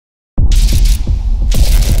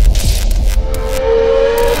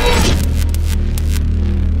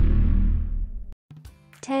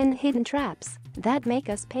hidden traps that make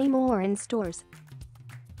us pay more in stores.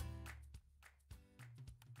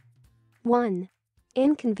 1.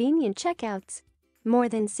 Inconvenient checkouts. More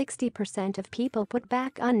than 60% of people put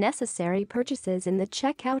back unnecessary purchases in the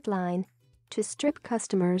checkout line. To strip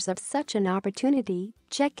customers of such an opportunity,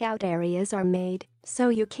 checkout areas are made so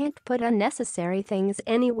you can't put unnecessary things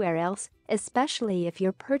anywhere else, especially if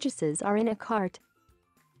your purchases are in a cart.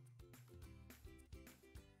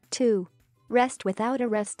 2. Rest without a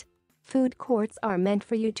rest. Food courts are meant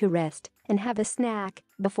for you to rest and have a snack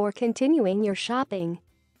before continuing your shopping.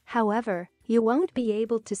 However, you won't be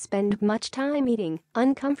able to spend much time eating.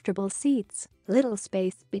 Uncomfortable seats, little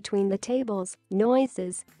space between the tables,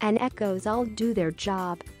 noises, and echoes all do their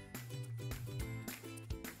job.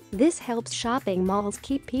 This helps shopping malls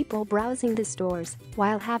keep people browsing the stores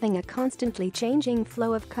while having a constantly changing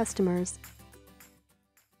flow of customers.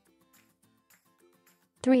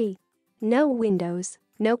 3. No windows,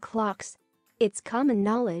 no clocks. It's common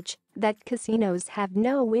knowledge that casinos have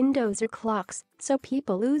no windows or clocks, so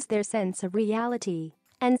people lose their sense of reality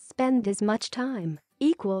and spend as much time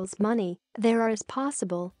equals money there as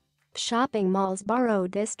possible. Shopping malls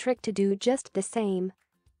borrowed this trick to do just the same.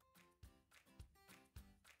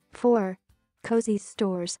 4. Cozy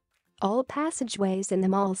stores. All passageways in the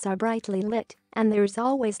malls are brightly lit, and there's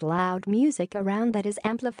always loud music around that is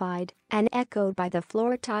amplified and echoed by the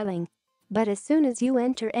floor tiling. But as soon as you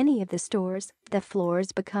enter any of the stores, the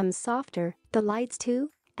floors become softer, the lights too,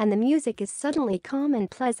 and the music is suddenly calm and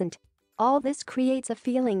pleasant. All this creates a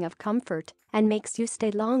feeling of comfort and makes you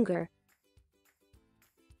stay longer.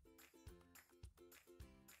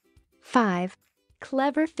 5.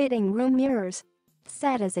 Clever fitting room mirrors.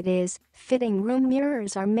 Sad as it is, fitting room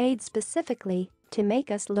mirrors are made specifically to make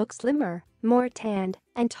us look slimmer, more tanned,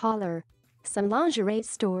 and taller. Some lingerie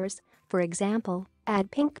stores, for example,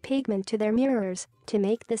 add pink pigment to their mirrors to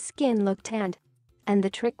make the skin look tanned. And the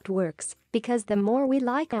trick works because the more we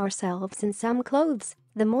like ourselves in some clothes,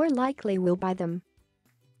 the more likely we'll buy them.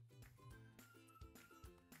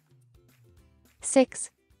 6.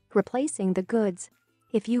 Replacing the goods.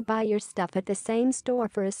 If you buy your stuff at the same store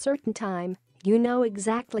for a certain time, you know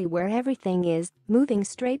exactly where everything is, moving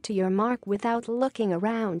straight to your mark without looking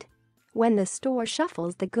around. When the store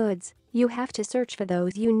shuffles the goods, you have to search for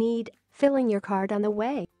those you need, filling your cart on the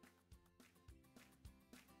way.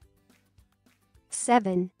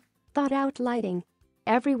 7. Thought-out lighting.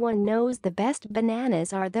 Everyone knows the best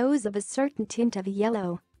bananas are those of a certain tint of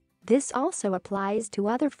yellow. This also applies to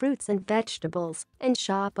other fruits and vegetables, and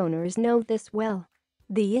shop owners know this well.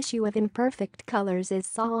 The issue of imperfect colors is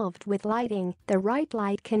solved with lighting. The right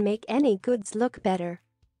light can make any goods look better.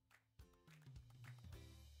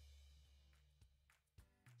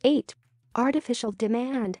 8. Artificial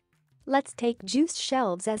demand. Let's take juice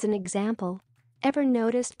shelves as an example. Ever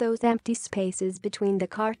noticed those empty spaces between the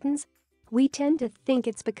cartons? We tend to think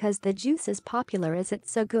it's because the juice is popular as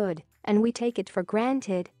it's so good, and we take it for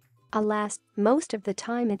granted. Alas, most of the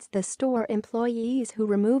time it's the store employees who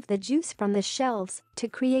remove the juice from the shelves to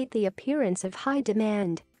create the appearance of high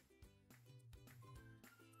demand.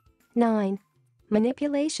 9.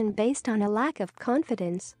 Manipulation based on a lack of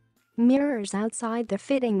confidence. Mirrors outside the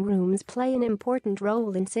fitting rooms play an important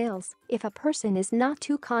role in sales. If a person is not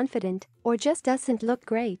too confident or just doesn't look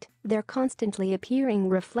great, their constantly appearing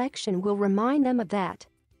reflection will remind them of that.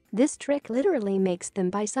 This trick literally makes them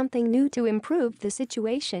buy something new to improve the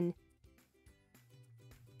situation.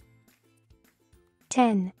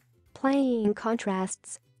 10. Playing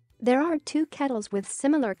contrasts. There are two kettles with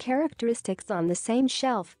similar characteristics on the same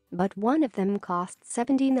shelf, but one of them costs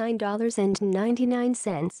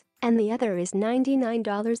 $79.99 and the other is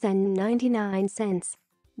 $99.99.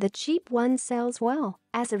 The cheap one sells well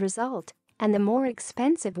as a result, and the more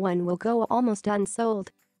expensive one will go almost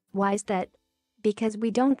unsold. Why is that? Because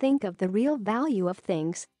we don't think of the real value of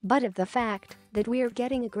things, but of the fact that we are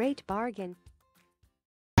getting a great bargain.